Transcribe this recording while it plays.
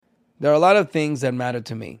There are a lot of things that matter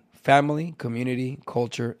to me: family, community,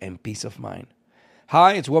 culture, and peace of mind.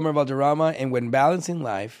 Hi, it's Wilmer Valderrama, and when balancing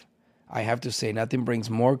life, I have to say nothing brings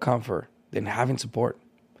more comfort than having support.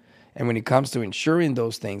 And when it comes to ensuring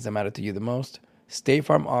those things that matter to you the most, State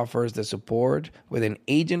Farm offers the support with an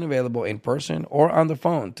agent available in person or on the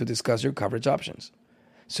phone to discuss your coverage options.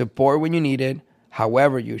 Support when you need it,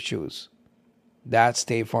 however you choose. That's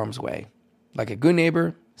State Farm's way. Like a good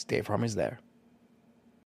neighbor, State Farm is there.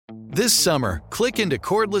 This summer, click into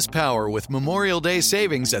cordless power with Memorial Day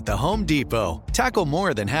savings at the Home Depot. Tackle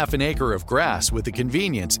more than half an acre of grass with the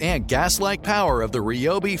convenience and gas-like power of the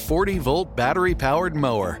Ryobi 40-volt battery-powered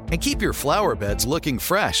mower. And keep your flower beds looking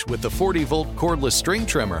fresh with the 40-volt cordless string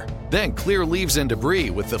trimmer. Then clear leaves and debris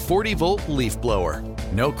with the 40-volt leaf blower.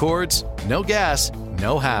 No cords, no gas,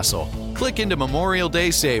 no hassle. Click into Memorial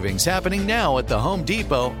Day savings happening now at the Home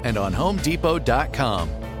Depot and on HomeDepot.com.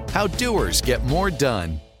 How doers get more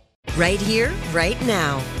done. Right here, right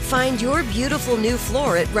now. Find your beautiful new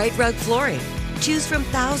floor at Right Rug Flooring. Choose from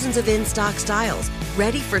thousands of in-stock styles,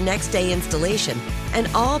 ready for next day installation, and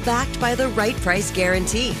all backed by the right price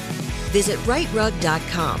guarantee. Visit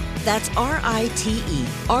rightrug.com. That's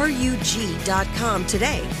RITERUG.com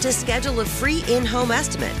today to schedule a free in-home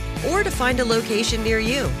estimate or to find a location near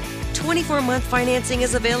you. 24-month financing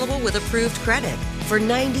is available with approved credit. For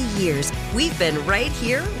 90 years, we've been right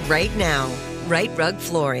here, right now. Right Rug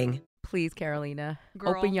Flooring. Please, Carolina,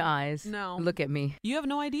 Girl, open your eyes. no. Look at me. You have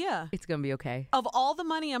no idea. It's going to be okay. Of all the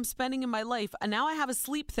money I'm spending in my life, and now I have a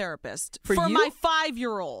sleep therapist For you? my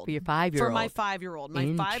 5-year-old. For your 5-year-old. For my 5-year-old. My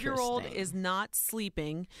 5-year-old Interesting. is not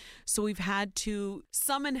sleeping, so we've had to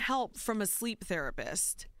summon help from a sleep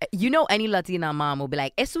therapist. You know, any Latina mom will be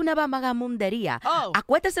like, es una vagamundería. Oh.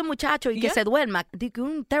 Acuérdese, muchacho, y que Yeah. se duerma. Digo,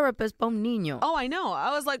 un therapist para un niño. Oh, I know.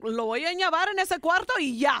 I was like, lo voy a llevar en ese cuarto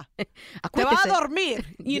y ya. Te va a Acuérdese. dormir.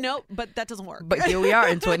 You know, but that doesn't work. But here we are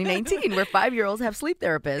in 2019 where 5-year-olds have sleep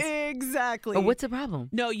therapists. Exactly. But what's the problem?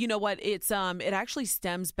 No, you know what? It's it actually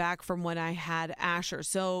stems back from when I had Asher.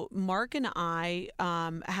 So Mark and I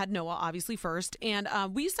had Noah obviously first, and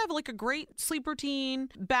we used to have like a great sleep routine: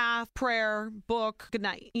 bath, prayer, book, good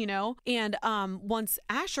night. You know. And once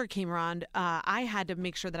Asher came around, I had to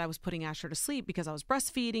make sure that I was putting Asher to sleep because I was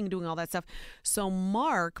breastfeeding, doing all that stuff. So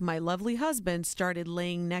Mark, my lovely husband, started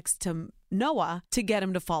laying next to Noah to get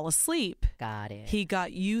him to fall asleep. Got it. He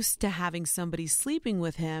got used to having somebody sleeping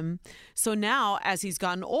with him. So now, as he's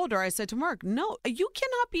gotten older, I said to Mark, no, you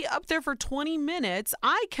cannot be up there for 20 minutes.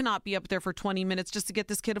 I cannot be up there for 20 minutes just to get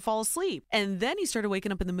this kid to fall asleep. And then he started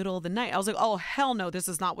waking up in the middle of the night. I was like, oh, hell no, this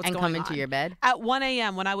is not what's And going on. come into your bed? At 1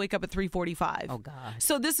 a.m. when I wake up at 3:45. Oh, God.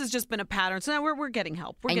 So this has just been a pattern. So now we're getting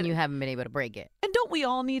help. And you haven't been able to break it. And don't we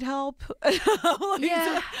all need help?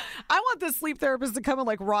 Yeah. I want this sleep therapist to come and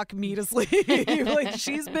like rock me to sleep. Like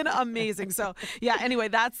she's been amazing. So yeah, anyway,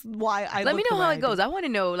 that's why I Let me look know the how way it I goes. do. I want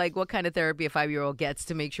to know like what kind of therapy a 5-year-old gets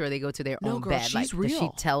to make sure they go to their No, own girl, bed. she's like, real. Does she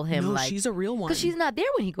tell him No, like she's a real one. Because she's not there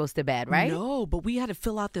when he goes to bed, right? No, but we had to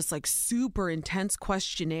fill out this like super intense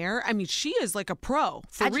questionnaire. I mean, she is like a pro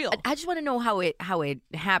for real. I just want to know how it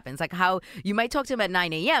happens. Like how you might talk to him at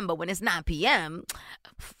 9 a.m., but when it's 9 p.m.,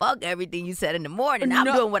 fuck everything you said in the morning. I'm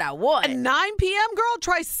No. doing what I want. At 9 p.m., girl,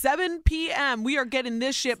 try 7 p.m. We are getting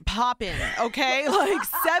this shit popping, okay? Like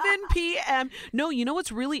 7 p.m. No, you know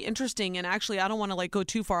what's really interesting, and actually I don't want to like go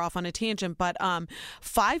too far off on a tangent, but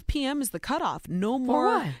 5 p.m. is the cutoff. No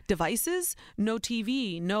more what? devices, no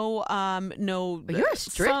TV, no But you're a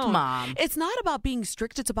strict phone. mom. It's not about being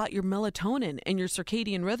strict, it's about your melatonin and your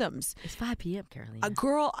circadian rhythms. It's 5 p.m., Carolina.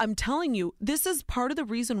 Girl, I'm telling you, this is part of the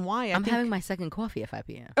reason why I'm think having my second coffee at 5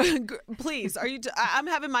 p.m. Please, are you? I'm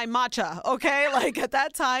having my matcha. Okay, like at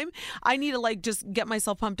that time, I need to like just get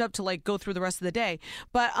myself pumped up to like go through the rest of the day.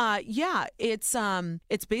 But yeah, it's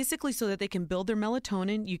basically so that they can build their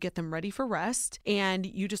melatonin. You get them ready for rest, and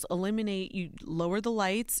you just eliminate. You lower the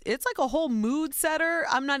lights. It's like a whole mood setter.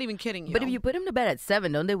 I'm not even kidding you. But if you put him to bed at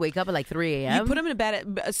 7, don't they wake up at like 3 a.m.? You put them in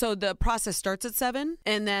bed so the process starts at 7,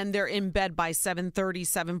 and then they're in bed by 7:30,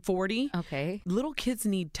 7:40. Okay. Little kids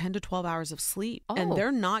need 10 to 12 hours of sleep, and Oh.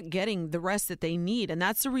 they're not getting the rest that they need. And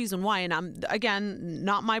that's the reason why. And I'm, again,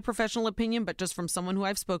 not my professional opinion, but just from someone who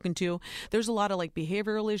I've spoken to, there's a lot of like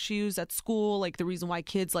behavioral issues at school. Like the reason why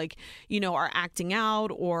kids like, are acting out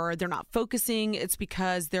or they're not focusing, it's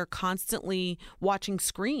because they're constantly watching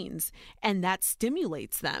screens and that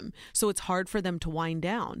stimulates them. So it's hard for them to wind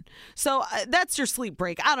down. So that's your sleep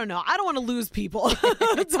break. I don't know. I don't want to lose people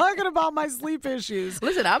talking about my sleep issues.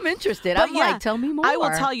 Listen, I'm interested. But I'm like, tell me more. I will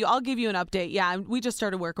tell you. I'll give you an update. Yeah, we just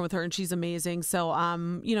started working with her, and she's amazing. amazing. So,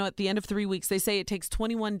 at the end of 3 weeks, they say it takes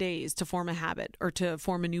 21 days to form a habit or to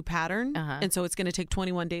form a new pattern. And so it's going to take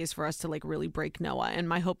 21 days for us to like really break Noah. And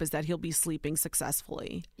my hope is that he'll be sleeping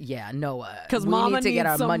successfully. Yeah, Noah. Because Mama needs to get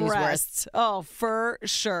our some money's rest. Oh, for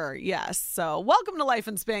sure. Yes. So welcome to Life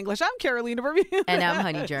in Spanglish. I'm Carolina Bermudez. And I'm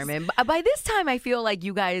Honey German. By this time, I feel like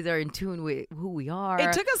you guys are in tune with who we are.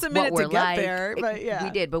 It took us a minute to get there, but yeah. We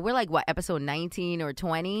did, but we're like, what, episode 19 or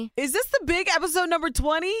 20? Is this the big episode number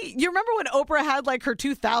 20? You remember when Oprah had like her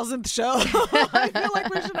 2000th show? I feel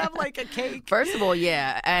like we should have like a cake. First of all,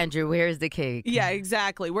 yeah, Andrew, where's the cake? Yeah,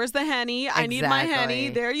 exactly. Where's the Henny? I need my Henny.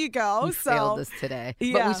 There you go. He failed us today.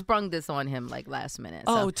 Yeah. But we sprung this on him like last minute.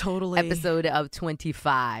 Oh, So totally. Episode of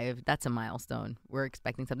 25. That's a milestone. We're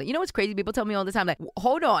expecting something. You know what's crazy? People tell me all the time, like,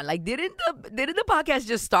 hold on, like, didn't the podcast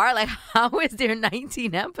just start? Like, how is there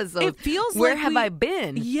 19 episodes? It feels Where like have I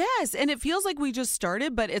been? Yes, and it feels like we just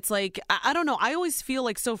started, but it's like, I don't know. I always feel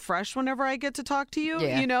like so fresh whenever I get to talk to you,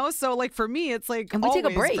 Yeah. you know? So like for me, it's like And we always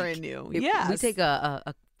take a break. brand new. We take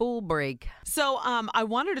a full break. So I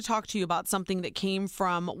wanted to talk to you about something that came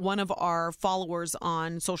from one of our followers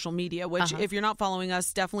on social media, which if you're not following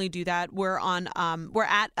us, definitely do that. We're on we're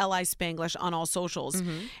at LI Spanglish on all socials.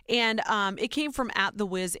 And it came from at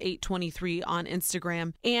TheWiz823 on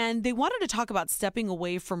Instagram. And they wanted to talk about stepping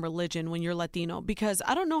away from religion when you're Latino, because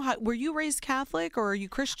I don't know how, were you raised Catholic or are you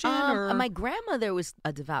Christian? Or? My grandmother was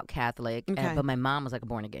a devout Catholic, Okay. but my mom was like a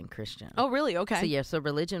born again Christian. Oh, really? Okay. So yeah, so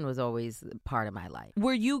religion was always part of my life.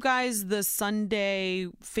 Were you guys the Sunday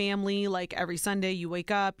family, like every Sunday you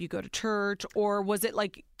wake up, you go to church, or was it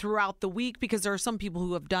like throughout the week? Because there are some people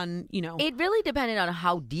who have done, It really depended on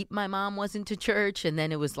how deep my mom was into church, and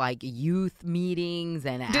then it was like youth meetings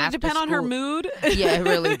and did it depend on her mood? Yeah, it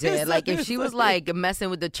really did. Like if she was like messing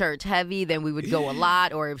with the church heavy, then we would go a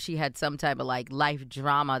lot, or if she had some type of like life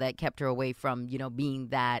drama that kept her away from, being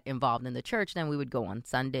that involved in the church, then we would go on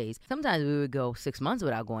Sundays. Sometimes we would go 6 months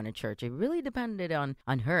without going to church. It really depended on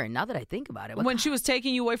her. And now that I think about it, When she was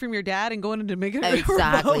taking you away from your dad and going to Dominican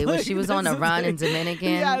exactly Republic, when she was on a run in Dominican,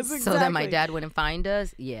 Yes, so that my exactly. dad wouldn't find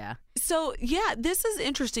us. Yeah. So, yeah, this is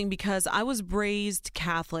interesting because I was raised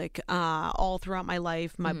Catholic all throughout my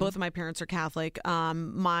life. Both of my parents are Catholic.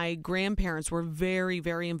 My grandparents were very,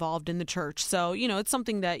 very involved in the church. So, it's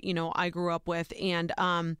something that, I grew up with. And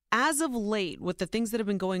as of late, with the things that have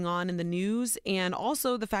been going on in the news and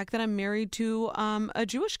also the fact that I'm married to a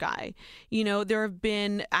Jewish guy,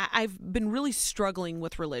 I've been really struggling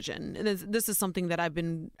with religion. This is something that I've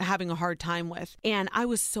been having a hard time with. And I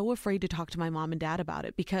was so afraid to talk to my mom and dad about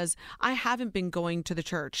it because I haven't been going to the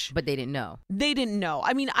church. But they didn't know. They didn't know.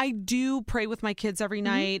 I mean, I do pray with my kids every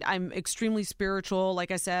night. I'm extremely spiritual.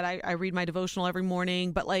 Like I said, I read my devotional every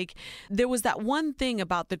morning. But like, there was that one thing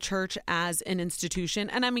about the church as an institution.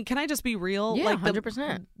 And I mean, can I just be real? Yeah, like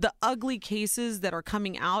 100%. The ugly cases that are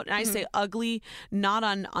coming out, and I say ugly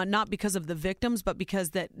not because of the victims, but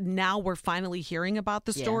because that now we're finally hearing about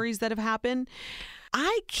the stories that have happened.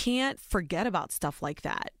 I can't forget about stuff like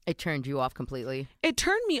that. It turned you off completely. It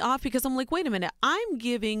turned me off because I'm like, wait a minute, I'm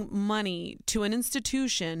giving money to an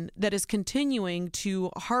institution that is continuing to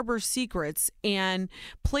harbor secrets and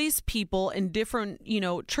place people in different,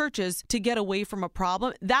 churches to get away from a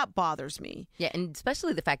problem. That bothers me. Yeah, and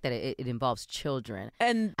especially the fact that it involves children.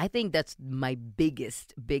 And I think that's my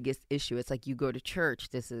biggest issue. It's like you go to church,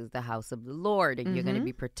 this is the house of the Lord, and you're going to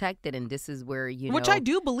be protected, and this is where, which I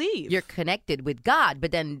do believe. You're connected with God.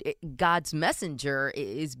 But then God's messenger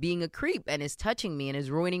is being a creep and is touching me and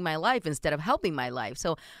is ruining my life instead of helping my life.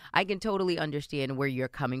 So I can totally understand where you're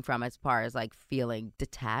coming from as far as like feeling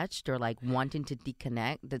detached or like wanting to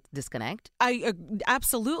disconnect. I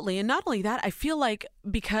absolutely. And not only that, I feel like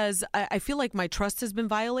because I feel like my trust has been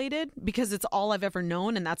violated because it's all I've ever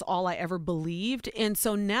known and that's all I ever believed. And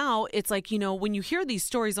so now it's like, when you hear these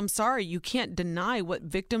stories, I'm sorry, you can't deny what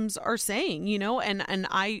victims are saying, and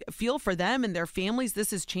I feel for them and their families.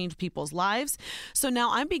 This has changed people's lives. So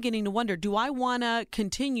now I'm beginning to wonder, do I want to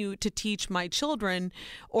continue to teach my children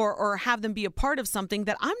or have them be a part of something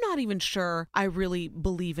that I'm not even sure I really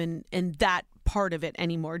believe in that part of it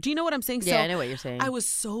anymore? Do you know what I'm saying? Yeah, So I know what you're saying. I was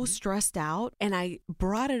so stressed out and I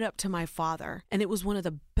brought it up to my father, and it was one of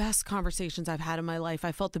the best conversations I've had in my life.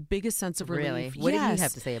 I felt the biggest sense of relief. Really? What did Yes. he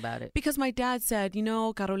have to say about it? Because my dad said,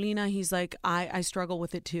 Carolina, he's like, I struggle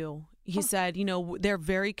with it too. He said, they're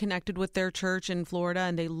very connected with their church in Florida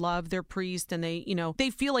and they love their priest and they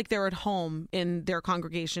feel like they're at home in their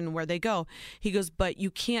congregation where they go. He goes, but you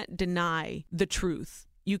can't deny the truth.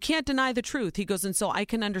 you can't deny the truth. He goes, and so I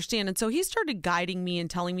can understand. And so he started guiding me and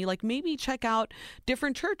telling me, like, maybe check out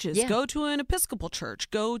different churches. Yeah. Go to an Episcopal church.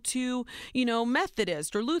 Go to,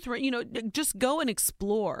 Methodist or Lutheran, just go and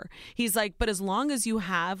explore. He's like, but as long as you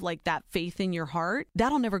have like that faith in your heart,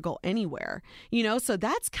 that'll never go anywhere. So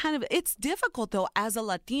that's kind of, it's difficult though, as a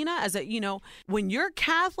Latina, when you're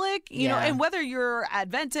Catholic, and whether you're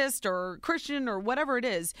Adventist or Christian or whatever it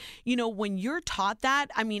is, when you're taught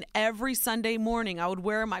that, I mean, every Sunday morning I would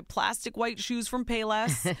wear my plastic white shoes from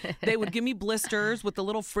Payless. They would give me blisters with the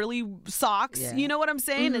little frilly socks. Yeah. You know what I'm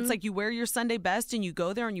saying? It's like you wear your Sunday best and you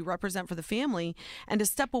go there and you represent for the family. And to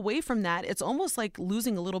step away from that, it's almost like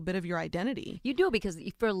losing a little bit of your identity. You do, because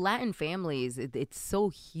for Latin families, it's so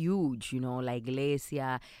huge, La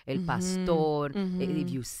Iglesia, El Pastor, if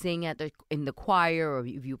you sing in the choir or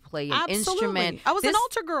if you play an instrument. I was an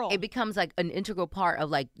altar girl. It becomes like an integral part of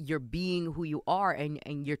like your being who you are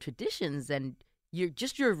and your traditions and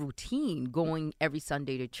your routine going every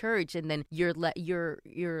Sunday to church. And then you're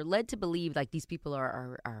led to believe like these people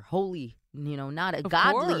are holy, not a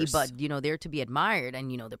godly, but they're to be admired.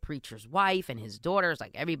 And the preacher's wife and his daughters,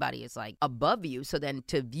 like everybody is like above you. So then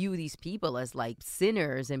to view these people as like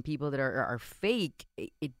sinners and people that are fake,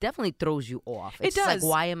 it definitely throws you off. It's does. Like,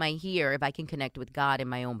 why am I here if I can connect with God in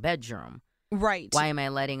my own bedroom? Right. Why am I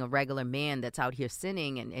letting a regular man that's out here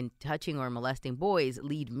sinning and touching or molesting boys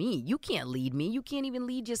lead me? You can't lead me. You can't even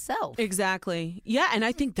lead yourself. Exactly. Yeah, and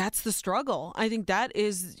I think that's the struggle. I think that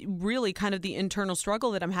is really kind of the internal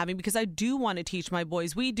struggle that I'm having, because I do want to teach my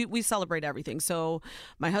boys. We celebrate everything. So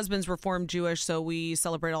my husband's Reformed Jewish, so we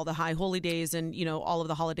celebrate all the high holy days and, all of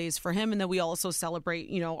the holidays for him. And then we also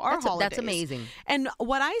celebrate, our holidays. That's amazing. And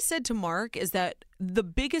what I said to Mark is that the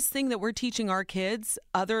biggest thing that we're teaching our kids,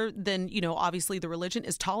 other than, obviously the religion,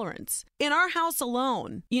 is tolerance. In our house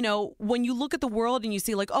alone, when you look at the world and you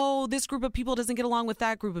see like, oh, this group of people doesn't get along with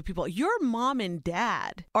that group of people, your mom and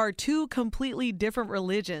dad are two completely different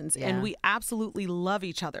religions, and we absolutely love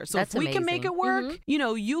each other. So that's if we amazing. can make it work,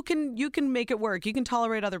 you can make it work. You can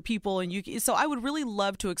tolerate other people, and so I would really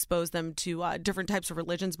love to expose them to different types of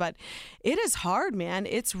religions, but it is hard, man.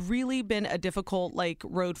 It's really been a difficult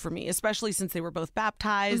road for me, especially since they were both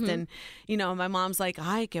baptized, and my mom's like,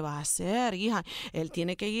 ay, ¿qué va a hacer, hija? Él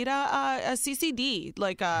tiene que ir a CCD,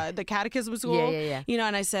 the catechism school. Yeah.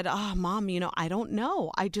 And I said, oh, Mom, I don't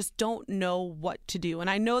know. I just don't know what to do, and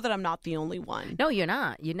I know that I'm not the only one. No, you're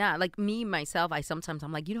not. Like me, myself,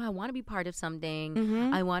 I'm like, I want to be part of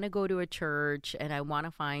something. I want to go to a church, and I want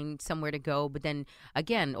to find somewhere to go. But then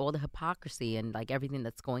again, all the hypocrisy and like everything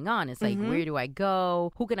that's going on, it's like, where do I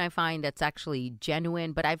go? Who can I find that's actually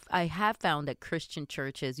genuine? But I have found that Christian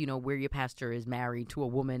churches, where your pastor is married to a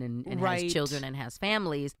woman and Right. has children and has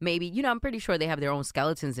families, maybe, I'm pretty sure they have their own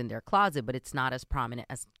skeletons in their closet, but it's not as prominent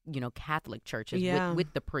as, Catholic churches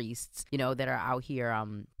with the priests, that are out here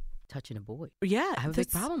touching a boy. Yeah. I have a big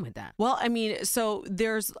problem with that. Well, I mean, so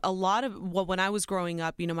there's a lot of, when I was growing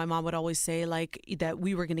up, my mom would always say that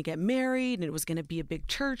we were going to get married and it was going to be a big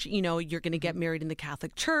church. You're going to get married in the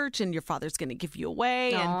Catholic Church and your father's going to give you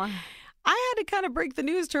away. Aww. And I had to kind of break the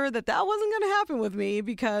news to her that wasn't going to happen with me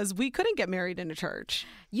because we couldn't get married in a church.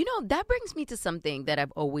 That brings me to something that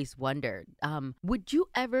I've always wondered. Would you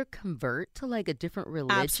ever convert to a different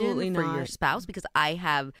religion Absolutely for not. your spouse? Because I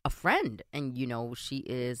have a friend and, she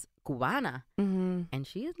is Cubana and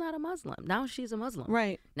she is not a Muslim. Now she's a Muslim.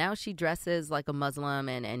 Right. Now she dresses like a Muslim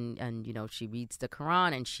and she reads the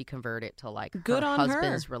Quran and she converted to Good her on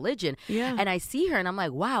husband's her. religion. Yeah. And I see her and I'm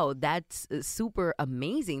like, wow, that's super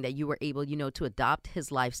amazing that you were able, to adopt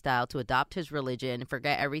his lifestyle, to adopt his religion,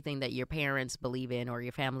 forget everything that your parents believe in or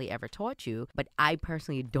your family ever taught you. But I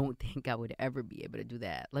personally don't think I would ever be able to do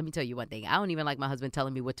that. Let me tell you one thing. I don't even like my husband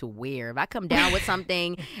telling me what to wear. If I come down with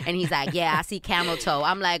something and he's like, yeah, I see camel toe,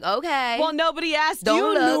 I'm like, okay. Well, nobody asked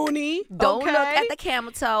Don't you, look. Noonie. Don't okay? look at the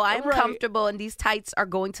camel toe. I'm Right. comfortable, and these tights are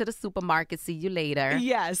going to the supermarket. See you later.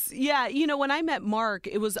 Yes. Yeah. When I met Mark,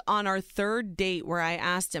 it was on our third date where I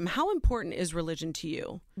asked him, how important is religion to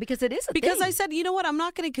you? Because it is a Because thing. I said, you know what, I'm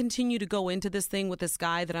not going to continue to go into this thing with this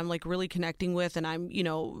guy that I'm really connecting with and I'm,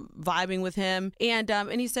 vibing with him. And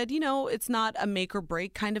he said, it's not a make or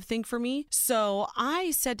break kind of thing for me. So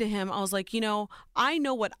I said to him, I was like, I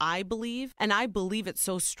know what I believe and I believe it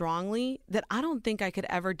so strongly. strongly that I don't think I could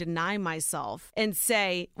ever deny myself and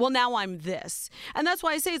say, well, now I'm this. And that's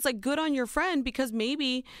why I say it's like good on your friend, because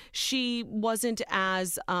maybe she wasn't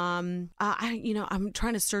as, I'm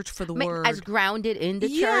trying to search for the word. As grounded in the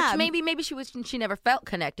church. Maybe she never felt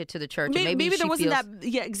connected to the church. Maybe there wasn't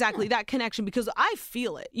that connection, because I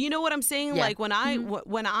feel it. You know what I'm saying? Yeah. Like when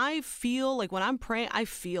I feel like when I'm praying, I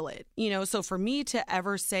feel it. So for me to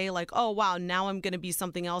ever say like, oh wow, now I'm going to be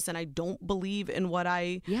something else and I don't believe in what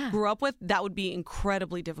I grew up with, that would be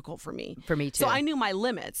incredibly difficult for me. For me too. So I knew my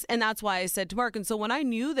limits, and that's why I said to Mark. And so when I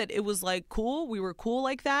knew that it was like cool, we were cool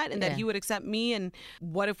like that, and that he would accept me, and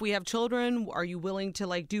what if we have children? Are you willing to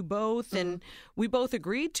like do both? And we both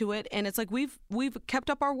agreed to it, and it's like we've kept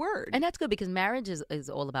up our word. And that's good, because marriage is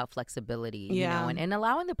all about flexibility, you know, and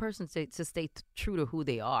allowing the person to stay true to who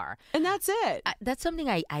they are. And that's it. That's something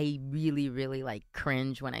I really, really like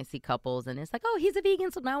cringe when I see couples, and it's like, oh, he's a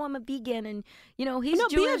vegan, so now I'm a vegan, and he's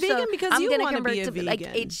Jewish, be a vegan so because I'm you gonna want to convert be a vegan. Like,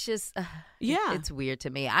 it's just it's weird to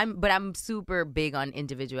me. I'm super big on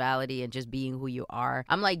individuality and just being who you are.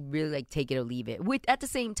 I'm like really like take it or leave it, with at the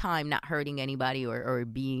same time not hurting anybody or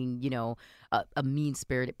being a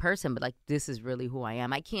mean-spirited person, but like this is really who I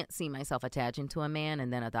am. I can't see myself attaching to a man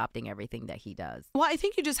and then adopting everything that he does. Well, I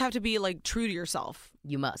think you just have to be like true to yourself.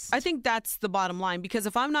 You must. I think that's the bottom line, because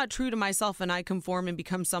if I'm not true to myself and I conform and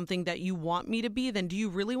become something that you want me to be, then do you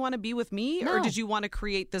really want to be with me? No. Or did you want to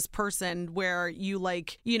create this person where you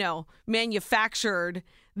manufactured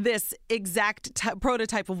this exact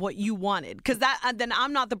prototype of what you wanted? Because then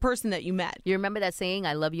I'm not the person that you met. You remember that saying,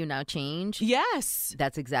 I love you, now change? Yes.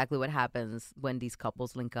 That's exactly what happens when these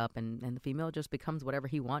couples link up, and the female just becomes whatever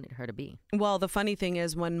he wanted her to be. Well, the funny thing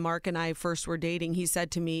is, when Mark and I first were dating, he said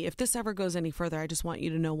to me, if this ever goes any further, I just want you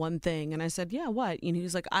to know one thing. And I said, yeah, what? He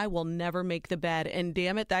was like, I will never make the bed. And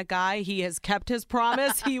damn it, that guy, he has kept his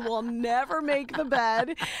promise. He will never make the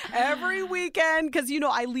bed every weekend, because,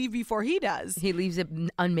 I leave before he does. He leaves it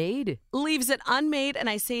unmade. Leaves it unmade, and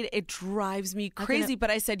I say it drives me crazy.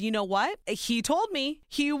 But I said, you know what? He told me.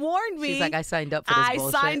 He warned me. She's like, I signed up for this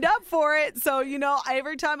bullshit. I signed up for it. So,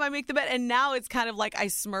 every time I make the bed, and now it's kind of like I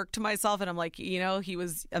smirk to myself, and I'm like, he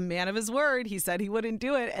was a man of his word. He said he wouldn't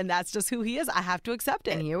do it, and that's just who he is. I have to accept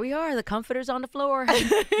it. And here we are. The comforter's on the floor.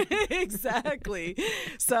 Exactly.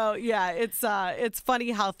 So, yeah, it's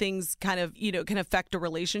funny how things kind of, can affect a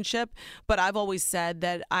relationship. But I've always said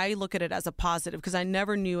that I look at it as a positive, because I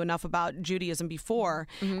never knew enough about Judaism before,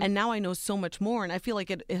 and now I know so much more, and I feel like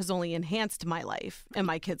it has only enhanced my life and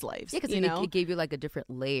my kids' lives. Yeah, because it gave you like a different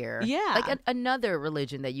layer. Yeah, like another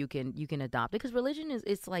religion that you can adopt, because religion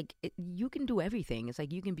it's like you can do everything. It's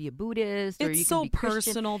like you can be a Buddhist, or you can so be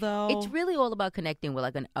Christian. personal though. It's really all about connecting with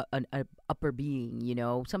like an upper being.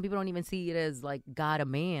 Some people don't even see it as like God, a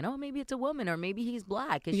man. Oh, maybe it's a woman, or maybe he's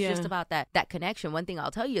black. It's just about that connection. One thing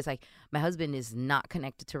I'll tell you is like my husband is not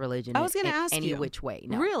connected to religion. I was going to ask any you, which way.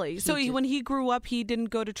 No. Really? So when he grew up, he didn't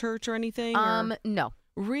go to church or anything? No.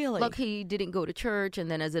 Really? Look, he didn't go to church,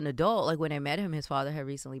 and then as an adult, like when I met him, his father had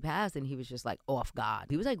recently passed, and he was just like off God.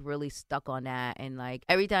 He was like really stuck on that, and like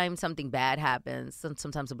every time something bad happens,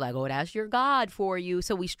 sometimes I'm like, oh, that's your God for you.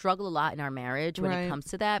 So we struggle a lot in our marriage when it comes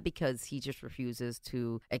to that, because he just refuses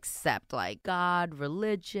to accept like God,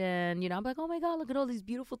 religion. I'm like, oh my God, look at all these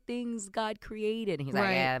beautiful things God created, and he's like,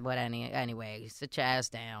 yeah, but anyway, sit your ass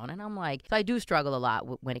down. And I'm like, so I do struggle a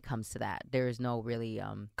lot when it comes to that. There is no really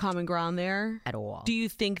common ground there at all. Do you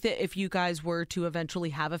think that if you guys were to eventually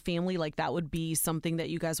have a family, like that would be something that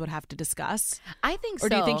you guys would have to discuss? I think so. Or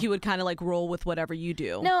do you think he would kind of like roll with whatever you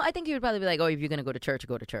do? No, I think he would probably be like, oh, if you're going to go to church,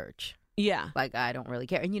 go to church. Yeah. Like, I don't really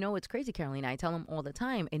care. And it's crazy, Carolina. I tell him all the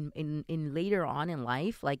time, in later on in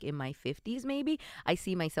life, like in my 50s maybe, I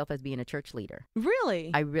see myself as being a church leader.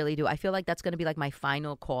 Really? I really do. I feel like that's going to be like my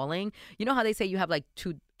final calling. You know how they say you have like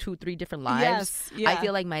two, 3 different lives? Yes. Yeah. I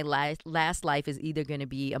feel like my last life is either going to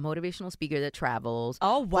be a motivational speaker that travels.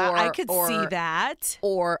 Oh, wow. I could see that.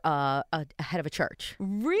 Or a head of a church.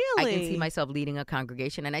 Really? I can see myself leading a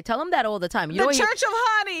congregation. And I tell them that all the time. The Church of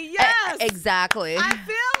Honey. Yes. Exactly. I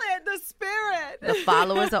feel it. The spirit. The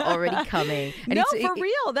followers are already coming. And no, for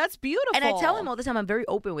real. That's beautiful. And I tell him all the time, I'm very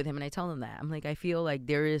open with him, and I tell him that. I'm like, I feel like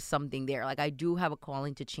there is something there. Like, I do have a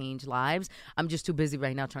calling to change lives. I'm just too busy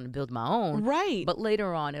right now trying to build my own. Right. But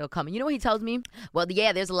later on, it'll come. And you know what he tells me? Well,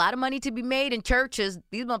 yeah, there's a lot of money to be made in churches.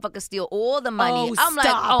 These motherfuckers steal all the money. Oh, I'm like,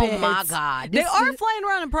 oh, my God. They are flying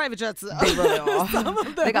around in private jets. They really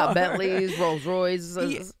are. They got Bentleys, Rolls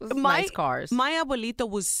Royces, nice cars. My abuelita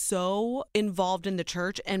was so involved in the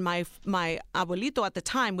church, and my abuelita abuelito at the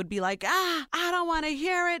time would be like, I don't want to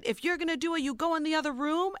hear it. If you're going to do it, you go in the other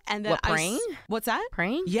room. And then praying? What's that?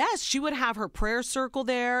 Praying? Yes, she would have her prayer circle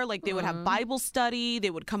there. Like they would have Bible study. They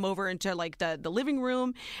would come over into like the living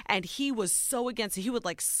room. And he was so against it. He would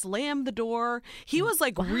like slam the door. He was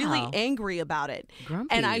like really angry about it.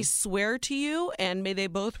 Grumpy. And I swear to you, and may they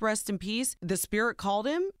both rest in peace, the Spirit called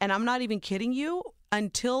him, and I'm not even kidding you,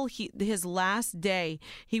 until his last day,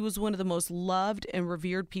 he was one of the most loved and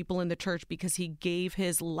revered people in the church because he gave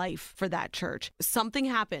his life for that church. Something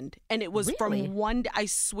happened, and it was from one day, I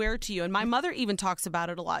swear to you. And my mother even talks about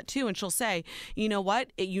it a lot too, and she'll say, you know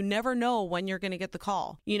what? You never know when you're going to get the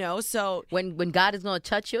call, you know? So when God is going to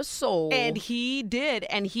touch your soul. And he did,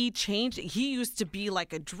 and he changed. He used to be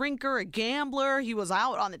like a drinker, a gambler. He was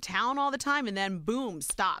out on the town all the time, and then boom,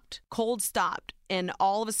 stopped. Cold stopped. And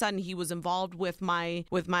all of a sudden, he was involved with my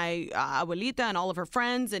abuelita and all of her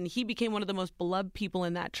friends, and he became one of the most beloved people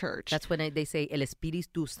in that church. That's when they say El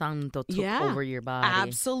Espíritu Santo took over your body.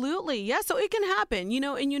 Absolutely. Yeah, so it can happen, you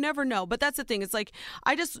know, and you never know. But that's the thing. It's like,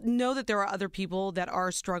 I just know that there are other people that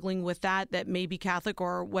are struggling with that may be Catholic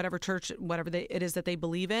or whatever church, it is that they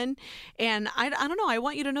believe in. And I don't know. I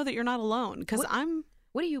want you to know that you're not alone, because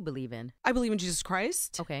What do you believe in? I believe in Jesus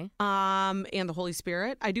Christ. Okay. And the Holy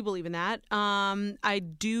Spirit. I do believe in that. I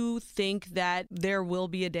do think that there will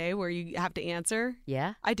be a day where you have to answer.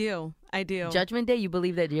 Yeah? I do. Judgment Day, you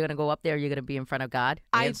believe that you're going to go up there, you're going to be in front of God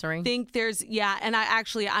answering? I think and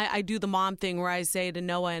I do the mom thing where I say to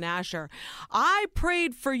Noah and Asher, I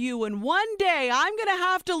prayed for you, and one day I'm going to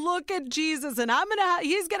have to look at Jesus, and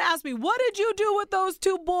he's going to ask me, what did you do with those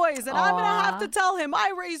two boys? And I'm going to have to tell him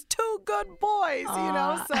I raised two good boys, you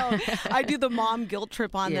know? So I do the mom guilt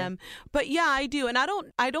trip on them. But yeah, I do. And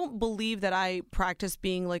I don't believe that I practice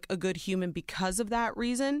being like a good human because of that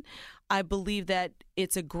reason. I believe that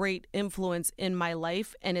it's a great influence in my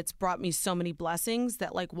life, and it's brought me so many blessings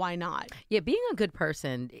that, like, why not? Yeah, being a good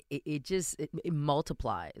person, it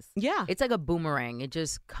multiplies. Yeah. It's like a boomerang. It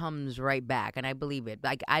just comes right back, and I believe it.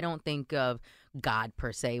 Like, I don't think of God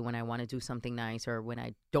per se when I want to do something nice or when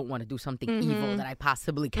I don't want to do something evil that I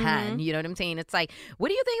possibly can. You know what I'm saying? It's like, what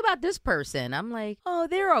do you think about this person? I'm like, oh,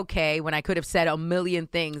 they're okay, when I could have said a million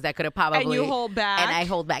things that could have probably... And you hold back. And I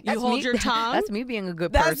hold back. You hold your tongue. That's me being a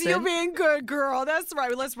good person. That's you being good, girl. That's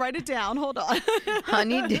right. Let's write it down. Hold on.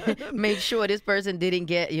 Honey, make sure this person didn't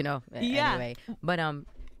get, anyway. But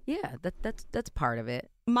yeah, that's part of it.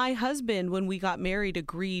 My husband, when we got married,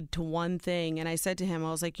 agreed to one thing. And I said to him,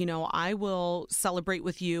 I was like, I will celebrate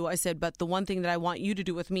with you. I said, but the one thing that I want you to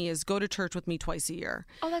do with me is go to church with me twice a year.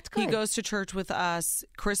 Oh, that's good. He goes to church with us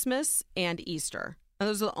Christmas and Easter. And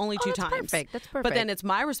those are the only two times. That's perfect. But then it's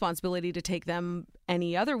my responsibility to take them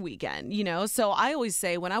any other weekend, So I always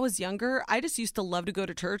say, when I was younger, I just used to love to go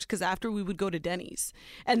to church because after we would go to Denny's.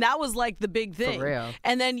 And that was like the big thing. For real.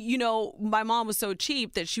 And then, my mom was so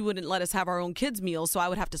cheap that she wouldn't let us have our own kids' meal. So I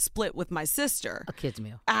would have to split with my sister. A kid's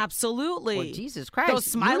meal. Absolutely. Well, Jesus Christ. Those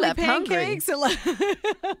smiley pancakes. But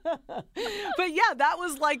yeah, that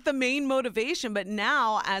was like the main motivation. But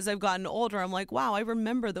now, as I've gotten older, I'm like, wow, I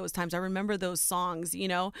remember those times. I remember those songs,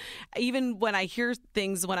 Even when I hear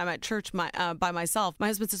things when I'm at church by myself, my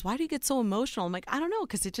husband says, why do you get so emotional? I'm like, I don't know,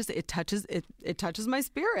 because it touches my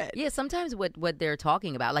spirit. Yeah, sometimes what they're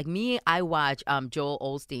talking about. Like me, I watch Joel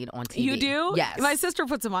Osteen on TV. You do? Yes. My sister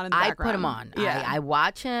puts him on in the background. I put him on. Yeah. I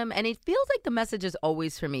watch him, and it feels like the message is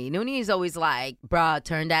always for me. Noonie is always like, bruh,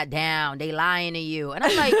 turn that down. They lying to you. And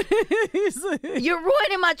I'm like, you're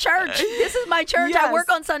ruining my church. This is my church. Yes. I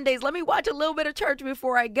work on Sundays. Let me watch a little bit of church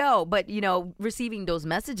before I go. But, receiving those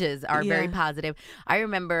messages are very positive. I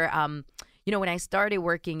remember... when I started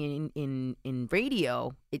working in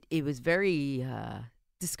radio, it was very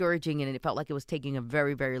discouraging, and it felt like it was taking a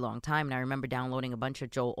very, very long time. And I remember downloading a bunch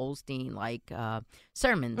of Joel Osteen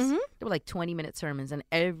sermons. They were like 20-minute sermons, and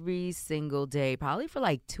every single day, probably for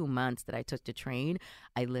like 2 months that I took to train,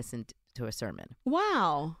 I listened to a sermon.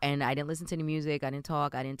 Wow. And I didn't listen to any music. I didn't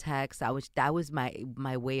talk. I didn't text. That was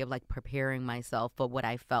my way of like preparing myself for what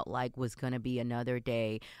I felt like was going to be another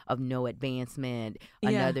day of no advancement,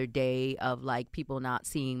 another day of like people not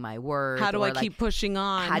seeing my work. How do I keep pushing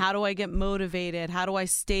on? How do I get motivated? How do I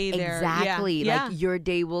stay there? Exactly. Yeah. Like your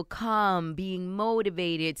day will come, being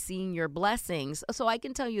motivated, seeing your blessings. So I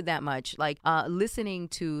can tell you that much. Like listening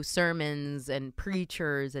to sermons and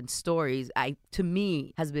preachers and stories, to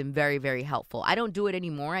me has been very, very helpful. I don't do it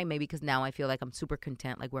anymore. Maybe because now I feel like I'm super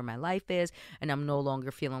content, like where my life is, and I'm no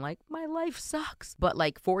longer feeling like my life sucks. But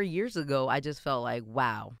like 4 years ago, I just felt like,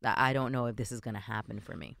 wow, I don't know if this is going to happen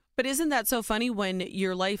for me. But isn't that so funny? When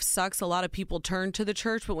your life sucks, a lot of people turn to the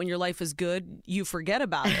church, but when your life is good, you forget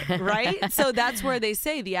about it, right? So that's where they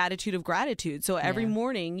say the attitude of gratitude. So every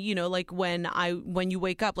morning, you know, like when you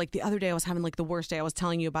wake up, like the other day I was having like the worst day. I was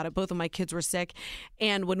telling you about it. Both of my kids were sick.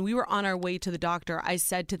 And when we were on our way to the doctor, I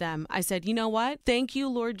said to them, I said, you know what? Thank you,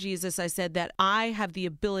 Lord Jesus. I said that I have the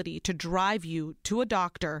ability to drive you to a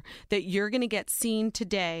doctor, that you're going to get seen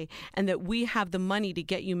today, and that we have the money to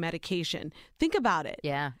get you medication. Think about it.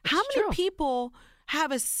 Yeah. How many people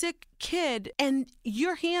have a sick kid and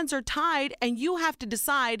your hands are tied and you have to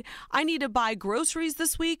decide, I need to buy groceries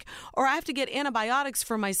this week or I have to get antibiotics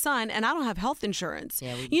for my son and I don't have health insurance?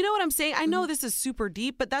 You know what I'm saying? I know this is super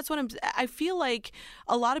deep, but that's what I feel like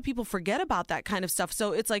a lot of people forget about that kind of stuff.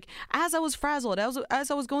 So it's like, as I was frazzled,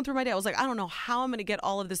 as I was going through my day, I was like, I don't know how I'm going to get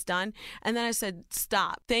all of this done. And then I said,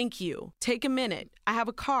 stop. Thank you. Take a minute. I have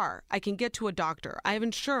a car. I can get to a doctor. I have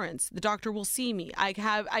insurance. The doctor will see me. I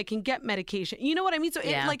can get medication. You know what I mean? So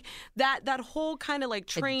it, like that whole kind of like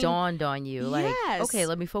train. It dawned on you. Like, yes. Okay,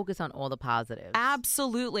 let me focus on all the positives.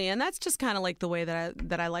 Absolutely. And that's just kind of like the way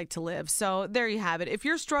that I like to live. So there you have it. If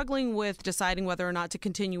you're struggling with deciding whether or not to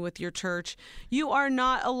continue with your church, you are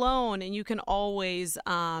not alone, and you can always,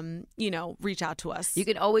 reach out to us. You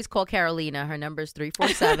can always call Carolina. Her number is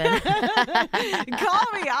 347. Call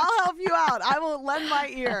me. I'll help you out. I will lend my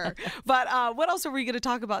ear. But what else are we going to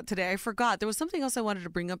talk about today? I forgot. There was something else I wanted to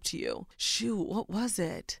bring up to you. Shoot, what was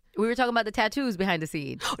it? We were talking about the tattoos behind the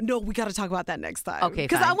scenes. No, we got to talk about that next time. Okay,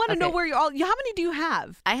 because I want to know where you're all. How many do you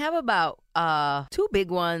have? I have about 2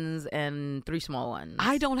 big ones and 3 small ones.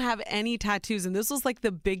 I don't have any tattoos, and this was like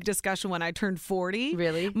the big discussion when I turned 40.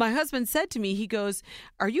 Really? My husband said to me, he goes,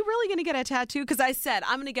 "Are you really going to get a tattoo?" Because I said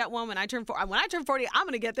I'm going to get one when I turn 40. When I turn 40, I'm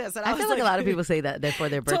going to get this. And I feel like a lot of people say that for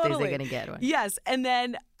their birthdays Totally. they're going to get one. Yes, and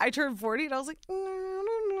then I turned 40, and I was like, I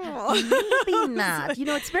don't know. Maybe not. You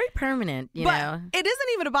know, it's very permanent. You know, it isn't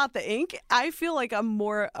even about the ink. I feel like I'm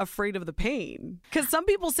more afraid of the pain, because some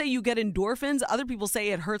people say you get endorphins. Other people say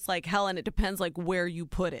it hurts like hell, and it depends like where you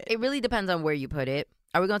put it. It really depends on where you put it.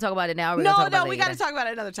 Are we going to talk about it now? Or are we No, gonna talk about it we later? got to talk about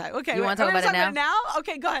it another time. Okay, You want to talk about it now?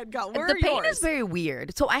 Okay, go ahead, go. Where The are pain yours? is very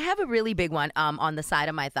weird. So I have a really big one on the side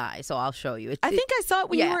of my thigh. So I'll show you. I think I saw it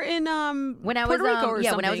when you were in when I Puerto was Rico or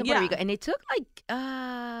something. when I was in Puerto Rico, and it took like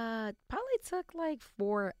probably took like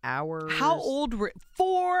 4 hours. How old were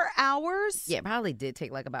 4 hours? Yeah, it probably did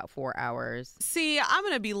take like about 4 hours. See, I'm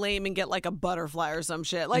gonna be lame and get like a butterfly or some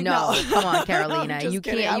shit. Like no, no. Come on, Carolina, I'm just you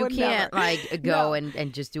kidding. I can't would never. like go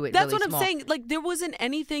and just do it. That's really what I'm small. saying. Like there wasn't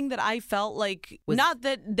anything that I felt like not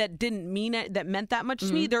that didn't mean it, that meant that much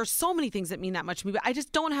to me. There are so many things that mean that much to me, but I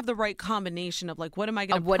just don't have the right combination of like what am I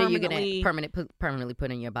going to what are you going to permanently put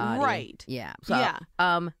in your body? Right. Yeah. So,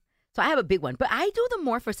 so I have a big one, but I do them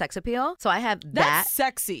more for sex appeal. So I have that. That's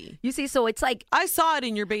sexy. You see, so it's like I saw it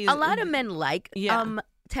in your base. A lot of men like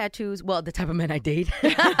tattoos. Well, the type of men I date.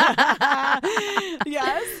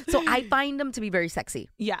 Yes. So I find them to be very sexy.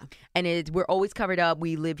 Yeah. And we're always covered up.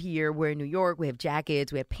 We live here. We're in New York. We have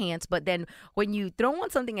jackets. We have pants. But then when you throw on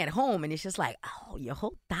something at home and it's just like, oh, your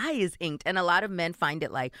whole thigh is inked. And a lot of men find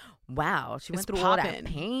it like, wow, she went through all that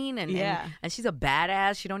pain. And she's a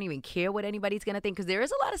badass. She don't even care what anybody's going to think. Because there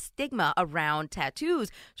is a lot of stigma around tattoos,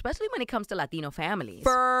 especially when it comes to Latino families.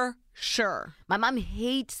 For sure. My mom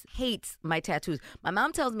hates my tattoos. My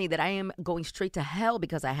mom tells me that I am going straight to hell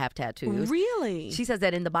because I have tattoos. Really? She says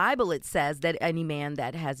that in the Bible it says that any man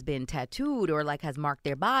that has been tattooed or like has marked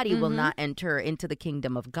their body will not enter into the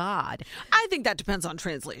kingdom of God. I think that depends on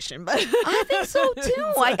translation, but I think so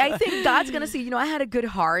too. I think God's gonna see, I had a good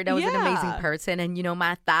heart. I was an amazing person, and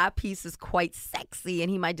my thigh piece is quite sexy, and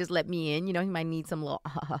he might just let me in. He might need some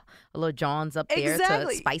little Johns up there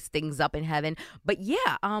to spice things up in heaven. But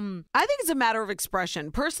yeah, I think it's a matter of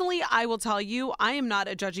expression. Personally, I will tell you, I am not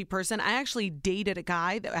a judgy person. I actually dated a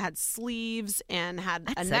guy that had sleeves and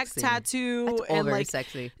had a neck tattoo. That's all very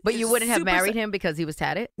sexy. But you wouldn't have married him because he was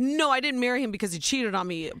tatted? No, I didn't marry him because he cheated on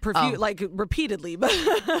me like repeatedly. But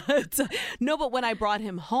no, but when I brought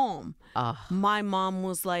him home, my mom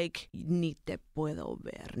was like, "Ni te puedo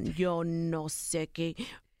ver. Yo no sé qué.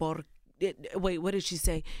 Wait, what did she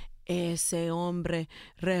say? Ese hombre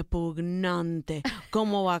repugnante.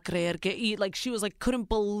 ¿Cómo va a creer que? Like, she was like, couldn't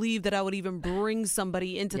believe that I would even bring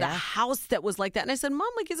somebody into the house that was like that. And I said, Mom,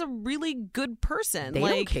 like, he's a really good person. They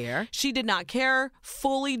don't care. She did not care.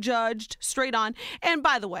 Fully judged, straight on. And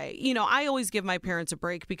by the way, I always give my parents a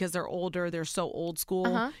break because they're older. They're so old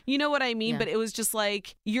school. You know what I mean? Yeah. But it was just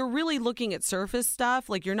like, you're really looking at surface stuff.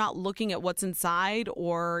 Like, you're not looking at what's inside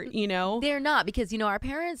or, They're not, because, our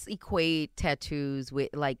parents equate tattoos with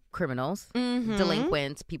like criminals,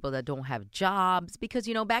 delinquents, people that don't have jobs. Because,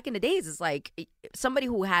 you know, back in the days, it's like somebody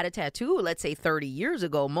who had a tattoo, let's say 30 years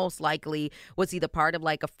ago, most likely was either part of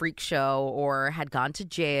like a freak show or had gone to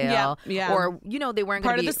jail. Yeah. Or, you know, they weren't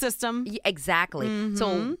part gonna of the system. Exactly.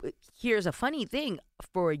 So here's a funny thing.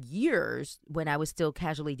 For years, when I was still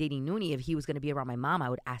casually dating Noonie, if he was going to be around my mom, I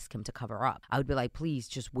would ask him to cover up. I would be like, please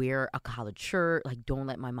just wear a collared shirt. Like, don't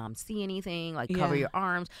let my mom see anything. Like, cover your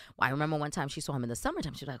arms. Well, I remember one time she saw him in the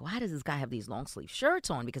summertime. She was like, why does this guy have these long sleeve shirts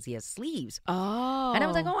on? Because he has sleeves. Oh. And I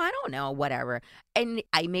was like, oh, I don't know, whatever. And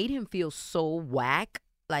I made him feel so whack,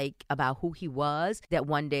 like, about who he was, that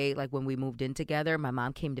one day, like, when we moved in together, my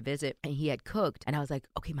mom came to visit and he had cooked. And I was like,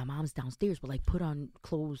 okay, my mom's downstairs, but like, put on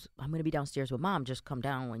clothes. I'm going to be downstairs with mom. Just come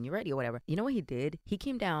down when you're ready or whatever. You know what he did? He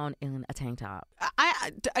came down in a tank top.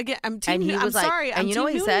 I'm team. And he was I'm like, sorry. and I'm you know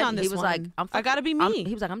what he team said? on this He was one. like, I got to be me.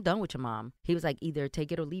 He was like, I'm done with your mom. He was like, either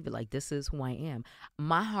take it or leave it. Like, this is who I am.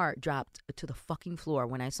 My heart dropped to the fucking floor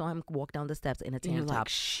when I saw him walk down the steps in a tank You're top. like,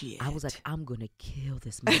 shit. I was like, I'm going to kill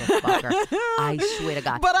this motherfucker. I swear to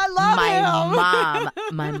God. But I love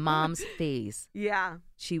him. My mom's face. Yeah.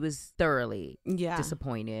 She was thoroughly Yeah.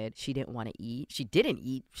 disappointed. She didn't want to eat. She didn't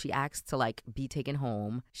eat. She asked to like be taken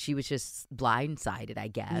home. She was just blindsided, I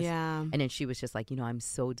guess. Yeah. And then she was just like, you know, I'm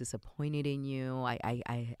so disappointed in you.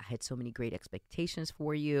 I had so many great expectations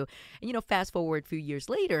for you. And, you know, fast forward a few years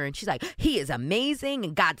later, and she's like, he is amazing,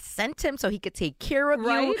 and God sent him so he could take care of you.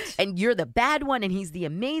 Right. And you're the bad one, and he's the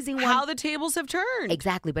amazing one. How the tables have turned.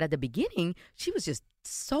 Exactly. But at the beginning, she was just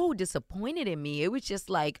so disappointed in me. It was just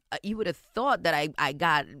like, you would have thought that I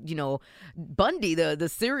got, you know, Bundy, the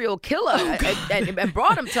serial killer, and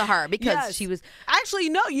brought him to her because Yes. she was. Actually,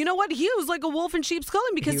 no. You know what? He was like a wolf in sheep's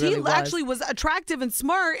clothing because He he, really was. actually was attractive and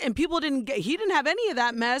smart, and people didn't get. He didn't have any of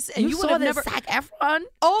that mess, and you would saw have the never. Zac Efron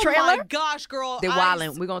Oh trailer? my gosh, girl! They're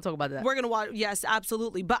wilding. We're gonna talk about that. We're gonna watch. Yes,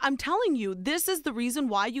 absolutely. But I'm telling you, this is the reason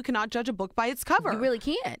why you cannot judge a book by its cover. You really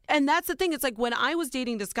can't. And that's the thing. It's like when I was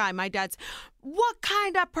dating this guy, my dad's, what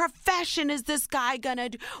kind of profession is this guy gonna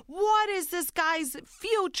do? What is this guy's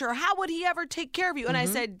future? How would he ever take care of you? And I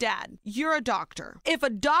said, Dad, you're a doctor. If a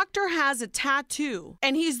doctor has a tattoo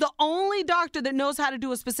and he's the only doctor that knows how to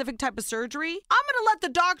do a specific type of surgery, I'm gonna let the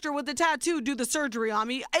doctor with the tattoo do the surgery on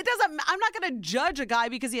me. I'm not gonna judge a guy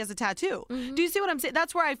because he has a tattoo. Do you see what I'm saying?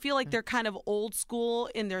 That's where I feel like they're kind of old school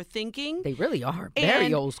in their thinking. They really are very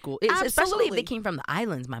And old school, especially if absolutely. they came from the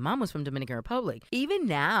islands. My mom was from Dominican Republic. Even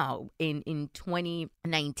now, in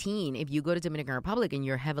 2019, if you go to Dominican Republic and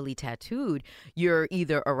you're heavily tattooed, you're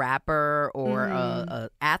either a rapper or a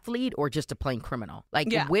athlete or just a plain criminal. Like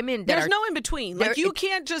women that There's are no in between. Like you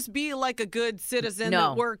can't just be like a good citizen No,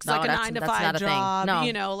 that works no, like a that's- 9 to that's 5 not a thing. job. No.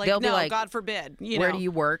 You know, like They'll be no, like, God forbid. You where know. do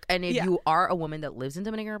you work? And if Yeah. you are a woman that lives in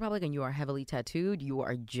Dominican Republic and you are heavily tattooed, you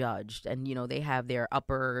are judged. And, you know, they have their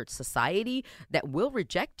upper society that will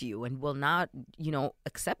reject you and will not, you know,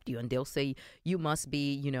 accept you. And they'll say you must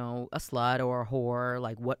be, you know, a slut or a whore,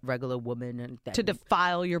 like what regular woman. And that, to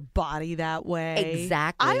defile your body that way.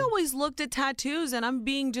 Exactly. I always looked at tattoos, and I'm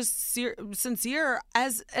being just sincere,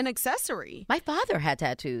 as an accessory. my father had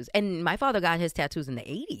tattoos, and my father got his tattoos in the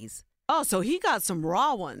 80s. Oh, so he got some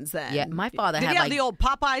raw ones then. Yeah, my father Did had he have like the old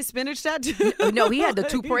Popeye spinach tattoo? No, he had the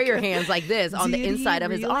two prayer hands like this on the Did he inside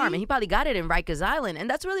of his really? arm, and he probably got it in Rikers Island. And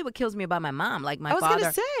that's really what kills me about my mom. Like I was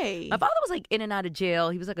gonna say. my father was like in and out of jail.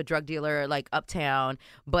 He was like a drug dealer, like uptown.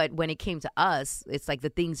 But when it came to us, it's like the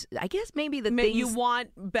things. I guess maybe the things you want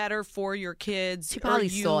better for your kids. she probably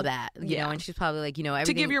or you, saw that, you yeah. know, and she's probably like, you know, To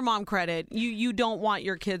everything. give your mom credit, you don't want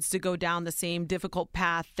your kids to go down the same difficult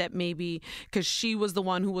path that maybe because she was the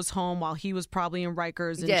one who was home while he was probably in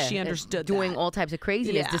Rikers, and she understood doing that. all types of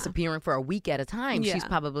craziness, Yeah. disappearing for a week at a time. Yeah. She's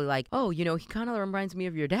probably like, oh, you know, he kind of reminds me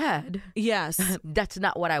of your dad. Yes. That's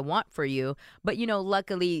not what I want for you. But, you know,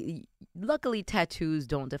 luckily tattoos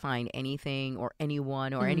don't define anything or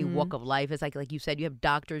anyone or any walk of life. It's like you said, you have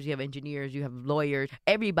doctors, you have engineers, you have lawyers,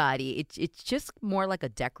 everybody. It's just more like a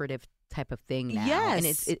decorative type of thing now. Yes. And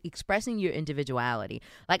it's expressing your individuality.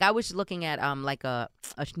 Like I was looking at like a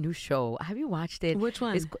new show. Have you watched it? Which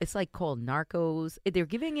one? It's like called Narcos. They're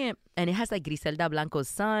giving it, and it has like Griselda Blanco's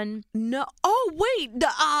son. No. Oh, wait. The,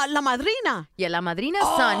 La Madrina. Yeah, La Madrina's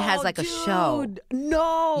son has like a show.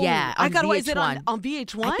 No. Yeah, I on got. Is it VH1. on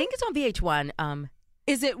VH1? I think it's on VH1.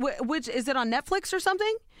 Is it which is it on Netflix or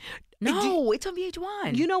something? No, it's on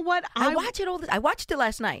VH1. You know what? I watch it all I watched it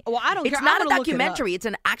last night. Well, I don't care. It's not I'm a gonna look it up. documentary. It's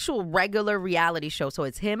an actual regular reality show. So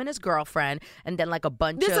it's him and his girlfriend, and then like a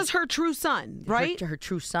bunch This of... is her true son, right? Her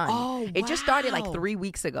true son. Oh, It just started like wow. 3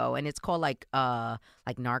 weeks ago, and it's called like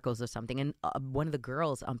Narcos or something. And one of the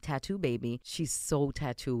girls, Tattoo Baby, she's so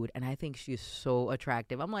tattooed, and I think she's so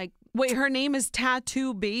attractive. I'm like, Wait, her name is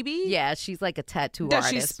Tattoo Baby? yeah, she's like a tattoo Does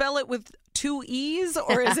artist. she spell it with 2 E's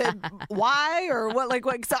or is it Y or what? Like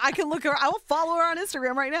what? So I can look her. I will follow her on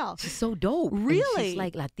Instagram right now. She's so dope. And Really? she's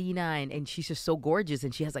like Latina and she's just so gorgeous,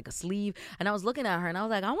 and she has like a sleeve. And I was looking at her and I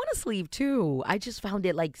was like, I want a sleeve too. I just found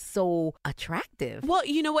it like so attractive. Well,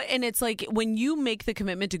 you know what? And it's like when you make the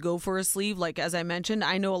commitment to go for a sleeve, like as I mentioned,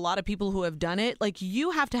 I know a lot of people who have done it. Like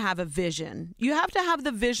you have to have a vision. You have to have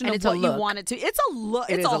the vision And of it's a what you look. want it to. It's a look.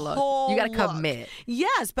 It It's is a a look. whole You gotta look. commit.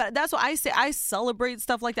 Yes, but that's what I say. I celebrate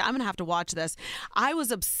stuff like that. I'm going to have to watch this. I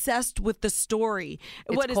was obsessed with the story.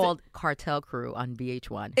 It's What is called Cartel Crew on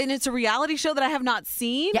VH1. And it's a reality show that I have not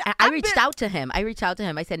seen. Yeah, I reached out to him.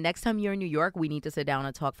 I said, next time you're in New York, we need to sit down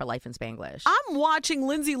and talk for life in Spanglish. I'm watching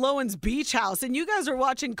Lindsay Lohan's Beach House, and you guys are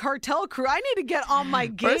watching Cartel Crew. I need to get on my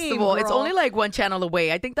game. First of all, it's girl. only like one channel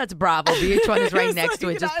away. I think that's Bravo. VH1 is right It's next like, to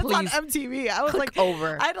it. Just it's please. on MTV. I was click like,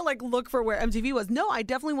 over. I had to like look for where MTV was. No, I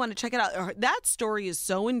definitely want to check it out. That story is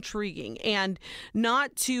so intriguing, and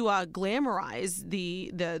not to glamorize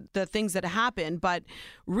the things that happen, but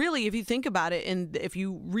really, if you think about it, and if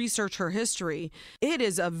you research her history, it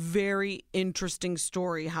is a very interesting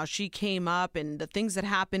story. How she came up and the things that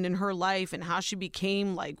happened in her life, and how she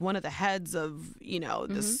became like one of the heads of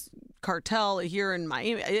this cartel here in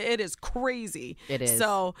Miami. It is crazy. It is.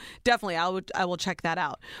 So definitely I will check that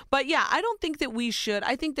out. But yeah, I don't think that we should.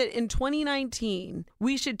 I think that in 2019,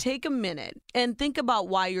 we should take a minute and think about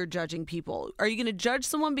why you're judging people. Are you going to judge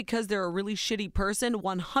someone because they're a really shitty person?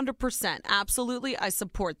 100%. Absolutely. I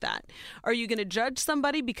support that. Are you going to judge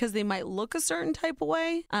somebody because they might look a certain type of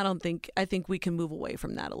way? I think we can move away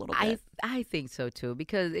from that a little bit. I think so too,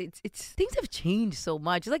 because it's things have changed so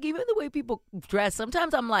much. Like even the way people dress.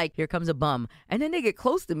 Sometimes I'm like, here comes a bum, and then they get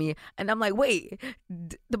close to me, and I'm like, wait,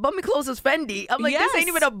 the bum in clothes is Fendi. I'm like, this ain't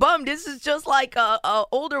even a bum. This is just like a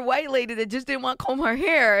older white lady that just didn't want to comb her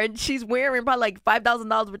hair, and she's wearing probably like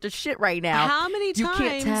 $5,000 worth of shit right now. How many times? You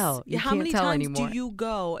can't tell. How many tell times anymore. do you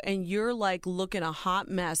go and you're like looking a hot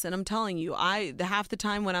mess? And I'm telling you, half the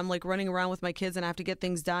time when I'm like running around with my kids and I have to get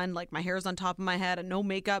things done, like my hair's on top of my head and no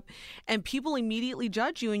makeup, and people immediately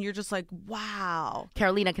judge you, and you're just like, wow,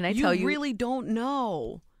 Carolina, can I tell you? You really don't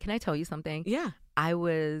know. Can I tell you something? Yeah. I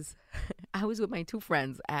was with my two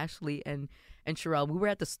friends, Ashley and Sherelle. We were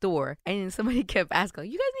at the store, and somebody kept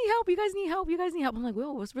asking, "You guys need help? You guys need help? You guys need help?" I'm like,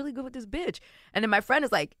 "Whoa, what's really good with this bitch?" And then my friend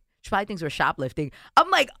is like, she probably thinks we're shoplifting.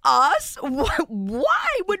 I'm like, us?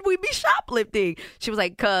 Why would we be shoplifting? She was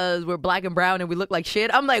like, because we're black and brown and we look like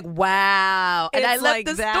shit. I'm like, wow. And I It's left like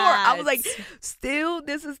the that. store. I was like,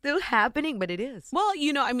 this is still happening, but it is. Well,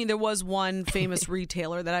 there was one famous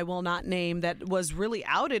retailer that I will not name that was really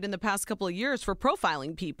outed in the past couple of years for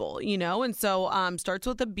profiling people, and so starts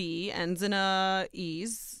with a B, ends in a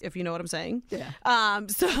E's, if you know what I'm saying. Yeah.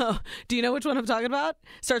 So do you know which one I'm talking about?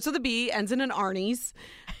 Starts with a B, ends in an Arnie's.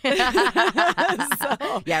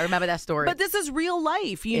 Yeah, I remember that story. But this is real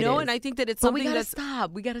life, It know, is. and I think that it's But something we gotta that's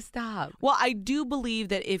stop. We gotta stop. Well, I do believe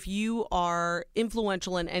that if you are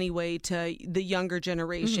influential in any way to the younger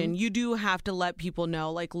generation, you do have to let people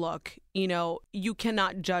know, like, look, you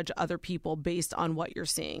cannot judge other people based on what you're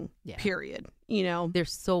seeing, period.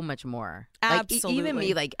 There's so much more. Absolutely. Like, even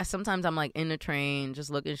me, like, sometimes I'm like in the train just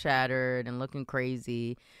looking shattered and looking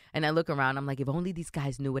crazy. And I look around, I'm like, if only these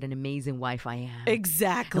guys knew what an amazing wife I am.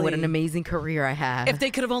 Exactly. And what an amazing career I have. If they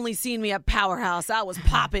could have only seen me at Powerhouse, I was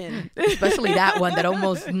popping. Especially that one that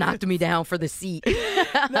almost knocked me down for the seat.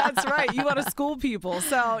 That's right. You want to school people.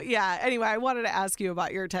 So, yeah. Anyway, I wanted to ask you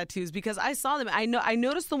about your tattoos because I saw them. I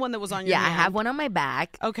noticed the one that was on your I hand. have one on my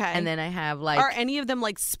back. Okay. And then I have like... Are any of them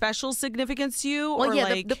like special significance to you? Well, or yeah,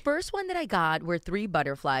 like... the first one that I got were 3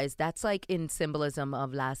 butterflies. That's like in symbolism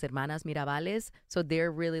of Las Hermanas Mirabales. So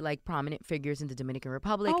they're really like prominent figures in the Dominican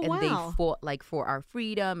Republic. Oh, and wow. they fought like for our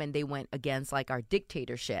freedom, and they went against like our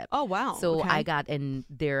dictatorship. Oh, wow. So Okay. I got, and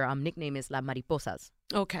their nickname is La Mariposas.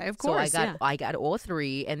 Okay, of course. So I got all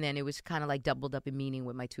 3, and then it was kind of like doubled up in meaning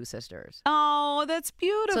with my 2 sisters. Oh, that's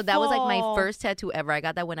beautiful. So that was like my first tattoo ever. I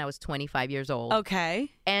got that when I was 25 years old. Okay.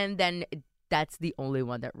 And then that's the only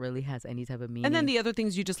one that really has any type of meaning. And then the other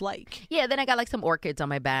things you just like. Yeah, then I got like some orchids on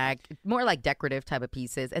my back, more like decorative type of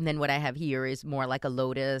pieces. And then what I have here is more like a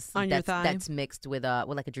lotus on your thigh. That's mixed with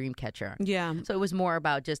like a dream catcher. Yeah. So it was more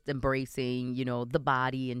about just embracing, the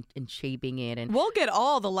body and shaping it. And we'll get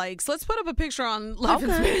all the likes. Let's put up a picture on Life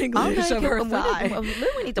and Spin English Okay. of her thigh.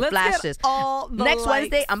 We need to Let's flash get this. all the Next likes.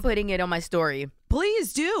 Wednesday, I'm putting it on my story.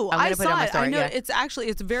 Please do. I'm gonna put it on saw my it. story, I know yeah.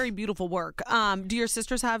 it's very beautiful work. Do your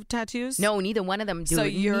sisters have tattoos? No, neither one of them do. So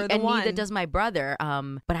you're the and one. neither does my brother.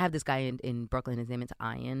 But I have this guy in Brooklyn. His name is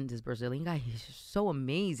Ian, this Brazilian guy. He's just so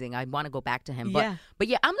amazing. I want to go back to him. But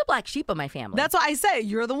yeah, I'm the black sheep of my family. That's what I say.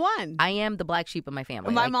 You're the one. I am the black sheep of my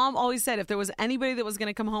family. My mom always said if there was anybody that was going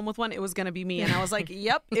to come home with one, it was going to be me. And I was like,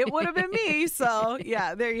 yep, it would have been me. So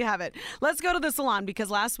yeah, there you have it. Let's go to the salon because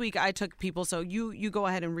last week I took people. So you go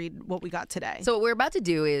ahead and read what we got today. So what we're about to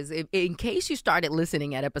do is, in case you started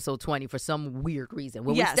listening at episode 20 for some weird reason,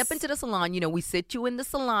 when we step into the salon, we sit you in the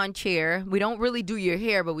salon chair. We don't really do your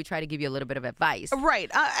hair, but we try to give you a little bit of advice. Right.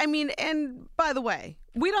 I mean, and by the way,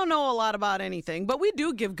 we don't know a lot about anything, but we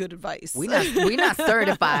do give good advice. We're not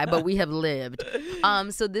certified, but we have lived.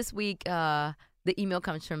 So this week, the email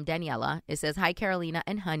comes from Daniela. It says, "Hi, Carolina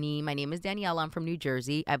and honey. My name is Daniela. I'm from New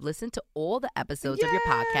Jersey. I've listened to all the episodes of your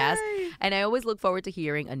podcast, and I always look forward to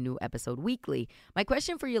hearing a new episode weekly. My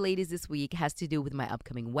question for you ladies this week has to do with my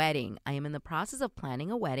upcoming wedding. I am in the process of planning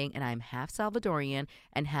a wedding, and I'm half Salvadorian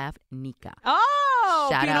and half Nica. Oh,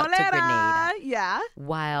 shout out to Pinolera. Grenada. Yeah.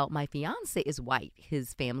 While my fiance is white,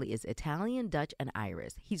 his family is Italian, Dutch, and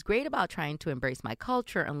Irish. He's great about trying to embrace my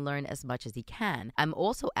culture and learn as much as he can. I'm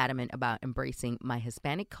also adamant about embracing my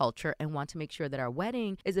Hispanic culture and want to make sure that our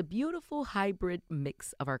wedding is a beautiful hybrid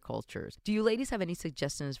mix of our cultures. Do you ladies have any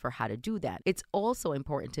suggestions for how to do that? It's also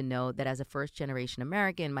important to know that as a first-generation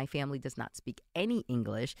American, my family does not speak any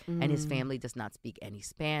English and his family does not speak any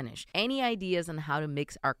Spanish. Any ideas on how to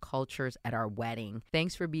mix our cultures at our wedding?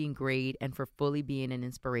 Thanks for being great and for fully being an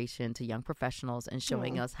inspiration to young professionals and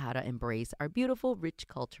showing us how to embrace our beautiful, rich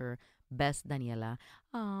culture. Best, Daniela."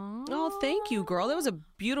 Aww. Oh, thank you, girl. That was a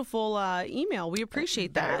beautiful email. We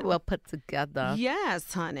appreciate that. Very well put together.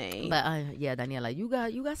 Yes, honey. But yeah, Daniela, you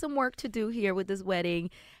got some work to do here with this wedding.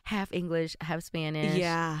 Half English, half Spanish.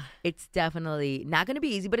 Yeah. It's definitely not going to be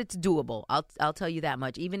easy, but it's doable. I'll tell you that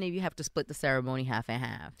much. Even if you have to split the ceremony half and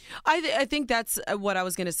half. I think that's what I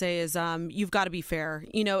was going to say is you've got to be fair.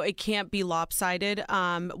 It can't be lopsided.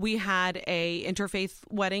 We had a interfaith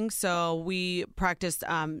wedding, so we practiced.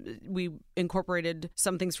 We incorporated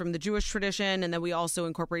some things from the Jewish tradition, and then we also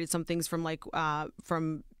incorporated some things from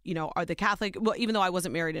are the Catholic, well, even though I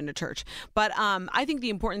wasn't married in a church. But I think the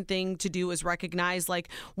important thing to do is recognize,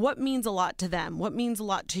 what means a lot to them? What means a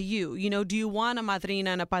lot to you? Do you want a madrina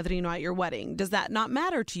and a padrino at your wedding? Does that not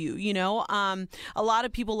matter to you? A lot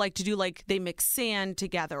of people like to do, they mix sand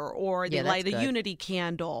together, or they light a unity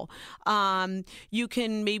candle. You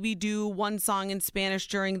can maybe do one song in Spanish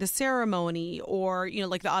during the ceremony, or,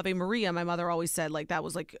 like the Ave Maria. My mother always said, that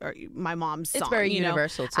was, my mom's song. It's very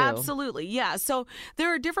universal, too. Absolutely, yeah. So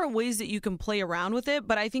there are different ways that you can play around with it,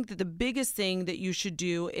 but I think that the biggest thing that you should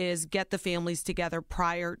do is get the families together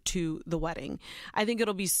prior to the wedding. I think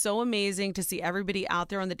it'll be so amazing to see everybody out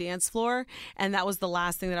there on the dance floor, and that was the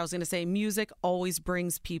last thing that I was going to say. Music always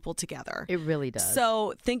brings people together. It really does.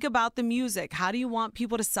 So think about the music. How do you want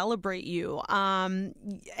people to celebrate you?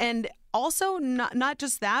 And also, not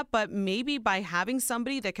just that, but maybe by having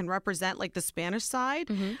somebody that can represent the Spanish side.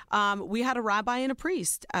 We had a rabbi and a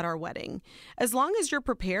priest at our wedding. As long as you're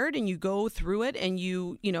prepared and you go through it and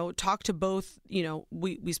you talk to both,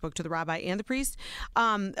 we spoke to the rabbi and the priest.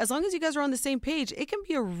 As long as you guys are on the same page, it can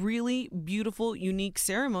be a really beautiful, unique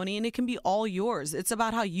ceremony, and it can be all yours. It's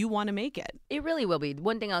about how you want to make it. It really will be.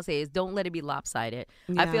 One thing I'll say is don't let it be lopsided.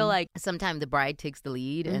 Yeah. I feel like sometimes the bride takes the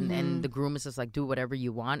lead and the groom is just do whatever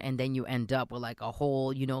you want, and then you end up with a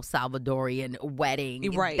whole, Salvadorian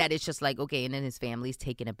wedding. Right. That is just okay, and then his family's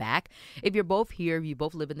taking it back. If you're both here, if you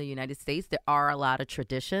both live in the United States, there are a lot of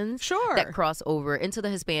traditions that cross over into the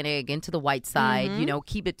Hispanic, into the white side,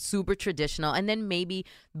 keep it super traditional. And then maybe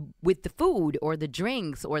with the food or the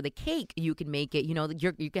drinks or the cake, you can make it,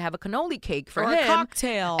 you can have a cannoli cake for or him. a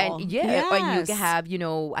cocktail. And and you can have,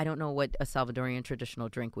 I don't know what a Salvadorian traditional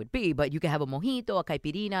drink would be, but you can have a mojito, a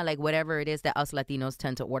caipirinha, whatever it is that us Latinos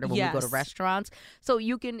tend to order when we go to restaurants. So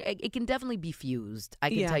it can definitely be fused. I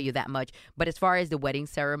can tell you that much. But as far as the wedding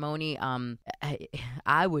ceremony,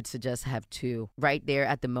 I would suggest have two right there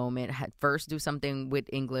at the moment. First do something with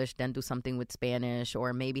English, then do something with Spanish,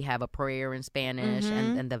 or maybe have a prayer in Spanish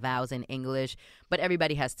and the vows in English. But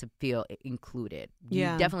everybody has to feel included.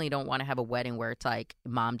 Yeah. You definitely don't want to have a wedding where it's like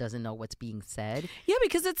mom doesn't know what's being said. Yeah,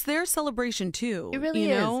 because it's their celebration too. It really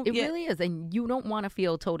you is. know? It really is. And you don't want to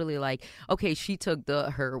feel totally like, okay, she took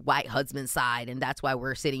her white husband's side and that's why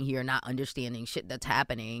we're sitting here not understanding shit that's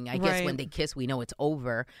happening. I guess when they kiss, we know it's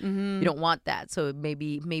over. You don't want that. So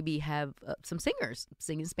maybe have some singers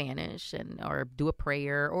sing in Spanish or do a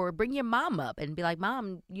prayer, or bring your mom up and be like,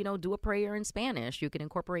 Mom, do a prayer in Spanish. You can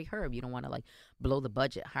incorporate her if you don't want to like blow the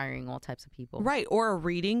budget hiring all types of people. Right. Or a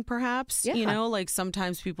reading, perhaps. Yeah. Like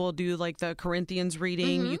sometimes people do like the Corinthians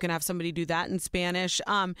reading. You can have somebody do that in Spanish.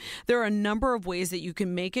 There are a number of ways that you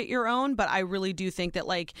can make it your own, but I really do think that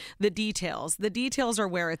like the details are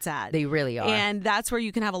where it's at. They really are. And that's where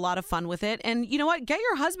you can have a lot of fun with it. And you know what? Get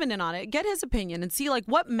your husband in on it. Get his opinion and see like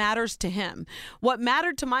what matters to him. What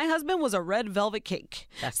mattered to my husband was a red velvet cake.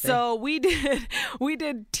 So we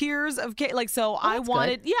did tiers of cake. Like, so I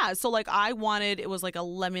wanted, I wanted, it was like a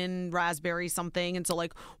lemon raspberry something. And so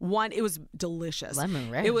like it was delicious.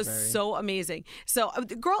 Lemon raspberry. It was so amazing. So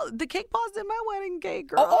girl, the cake boss did my wedding cake,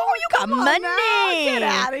 girl. Oh, you got money. Get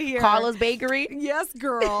out of here. Carla's Bakery. Yes,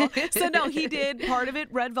 girl. So no, he did part of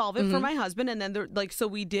it red velvet for my husband, and then so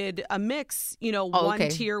we did a mix. One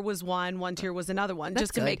tier was one tier was another one,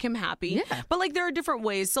 just to make him happy. Yeah. But like there are different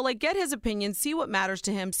ways. So like get his opinion, see what matters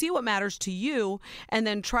to him, see what matters to you, and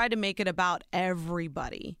then try to make it about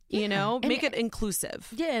everybody. Make it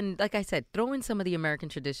inclusive. Yeah, and like I said, throw in some of the American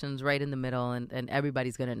traditions right in the middle, and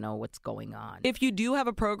everybody's gonna know what's going on. If you do have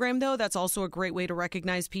a program though, that's also a great way to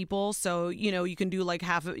recognize people. So you can do like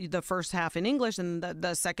the first half in English and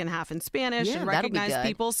the second half in Spanish, and recognize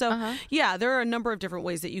people. So there are a number of different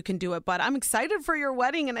ways that you can do it. But I'm excited for your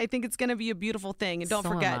wedding, and I think it's going to be a beautiful thing. And don't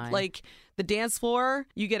forget, like the dance floor,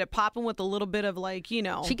 you get it popping with a little bit of like, She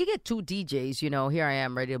could get two DJs, here I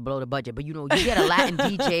am ready to blow the budget. But, you get a Latin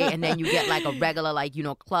DJ, and then you get like a regular, like,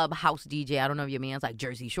 club house DJ. I don't know if your man's like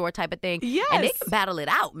Jersey Shore type of thing. Yes. And they can battle it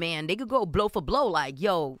out, man. They could go blow for blow, like,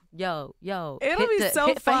 yo. It'll be so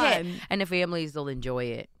hit fun. Hit, and the families will enjoy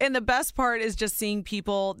it. And the best part is just seeing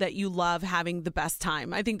people that you love having the best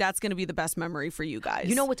time. I think that's going to be the best memory for you guys.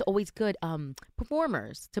 You know what's always good?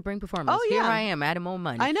 Performers. To bring performers. Oh, yeah. Here I am, adding more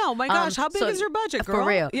money. I know. My gosh, how big is your budget, girl? For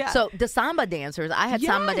real. Yeah. So the samba dancers, I had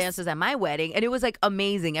samba dancers at my wedding, and it was like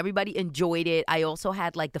amazing. Everybody enjoyed it. I also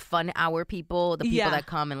had like the fun hour people, the people that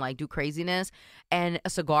come and like do craziness, and a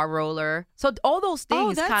cigar roller. So all those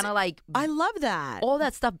things kind of like, I love that. All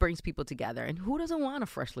that stuff brings people together. And who doesn't want a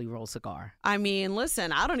freshly rolled cigar? I mean,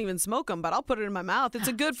 listen, I don't even smoke them, but I'll put it in my mouth. It's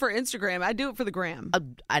a good for Instagram. I do it for the gram.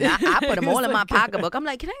 And I put them all in my pocketbook. I'm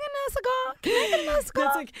like, can I get another cigar? Can I get another cigar?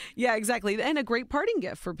 That's like, yeah, exactly. And a great parting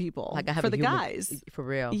gift for people, like I have for the guys. For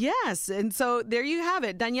real. Yes. And so there you have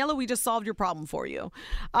it. Daniela, we just solved your problem for you.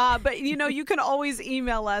 But, you can always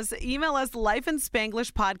email us. Email us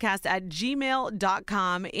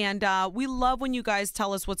lifeinspanglishpodcast@gmail.com. And we love when you guys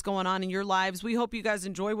tell us what's going on in your lives. We hope you guys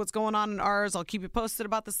enjoy what's going on in ours. I'll keep you posted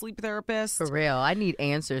about the sleep therapist. For real. I need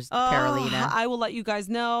answers, Carolina. I will let you guys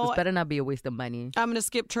know. This better not be a waste of money. I'm going to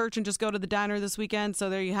skip church and just go to the diner this weekend. So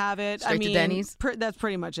there you have it. Straight to Denny's? That's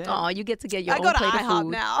pretty much it. Oh, you get to get your own plate of food. I go to IHOP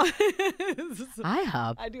now.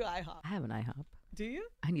 IHOP? I do IHOP. I have an IHOP. Do you?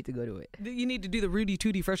 I need to go to it. You need to do the Rudy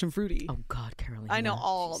Tooty Fresh and Fruity. Oh, God, Carolina. I know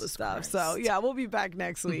all the stuff. Christ. So, yeah, we'll be back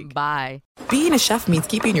next week. Bye. Being a chef means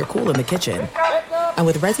keeping your cool in the kitchen. And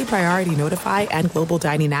with Resi Priority Notify and Global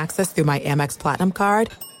Dining Access through my Amex Platinum card,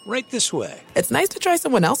 right this way. It's nice to try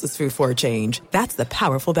someone else's food for a change. That's the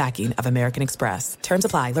powerful backing of American Express. Terms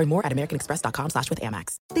apply. Learn more at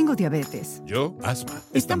americanexpress.com/withAmex. Tengo diabetes. Yo, asma.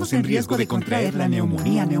 Estamos en riesgo de contraer la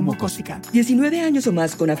neumonía neumocócica. 19 años o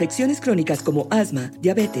más con afecciones crónicas como asma,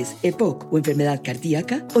 diabetes, EPOC o enfermedad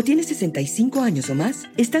cardíaca, o tienes 65 años o más,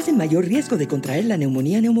 estás en mayor riesgo de contraer la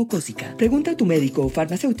neumonía neumocócica. Pregunta a tu médico o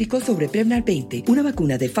farmacéutico sobre Prevnar 20, una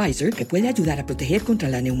vacuna de Pfizer que puede ayudar a proteger contra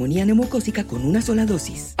la neumonía neumocócica con una sola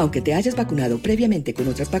dosis. Aunque te hayas vacunado previamente con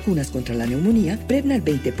otras vacunas contra la neumonía, Prevnar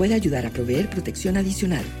 20 puede ayudar a proveer protección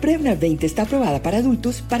adicional. Prevnar 20 está aprobada para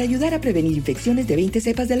adultos para ayudar a prevenir infecciones de 20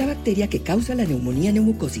 cepas de la bacteria que causa la neumonía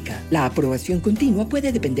neumocócica. La aprobación continua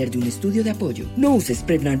puede depender de un estudio de apoyo. No uses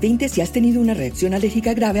Prevnar 20 si has tenido una reacción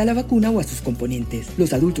alérgica grave a la vacuna o a sus componentes.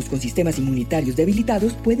 Los adultos con sistemas inmunitarios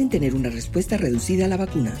debilitados pueden tener una respuesta reducida a la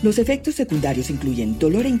vacuna. Los efectos secundarios incluyen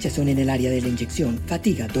dolor e hinchazón en el área de la inyección,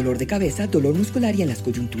 fatiga, dolor de cabeza, dolor muscular y en las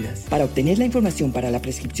coyunturas. Para obtener la información para la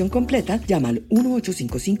prescripción completa, llama al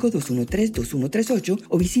 1-855-213-2138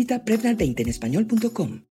 o visita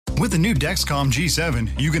Prevnar20enespañol.com. With the new Dexcom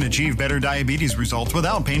G7, you can achieve better diabetes results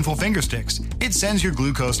without painful finger sticks. It sends your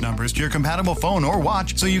glucose numbers to your compatible phone or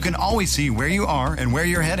watch so you can always see where you are and where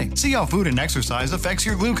you're heading. See how food and exercise affects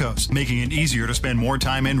your glucose, making it easier to spend more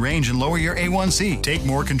time in range and lower your A1C. Take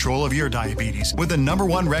more control of your diabetes with the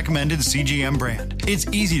 #1 recommended CGM brand. It's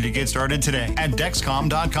easy to get started today at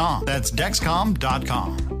Dexcom.com. That's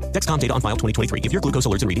Dexcom.com. Dexcom data on file 2023. If your glucose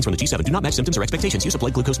alerts and readings from the G7 do not match symptoms or expectations, use a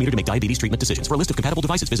blood glucose meter to make diabetes treatment decisions. For a list of compatible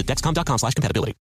devices, visit Dexcom.com/compatibility.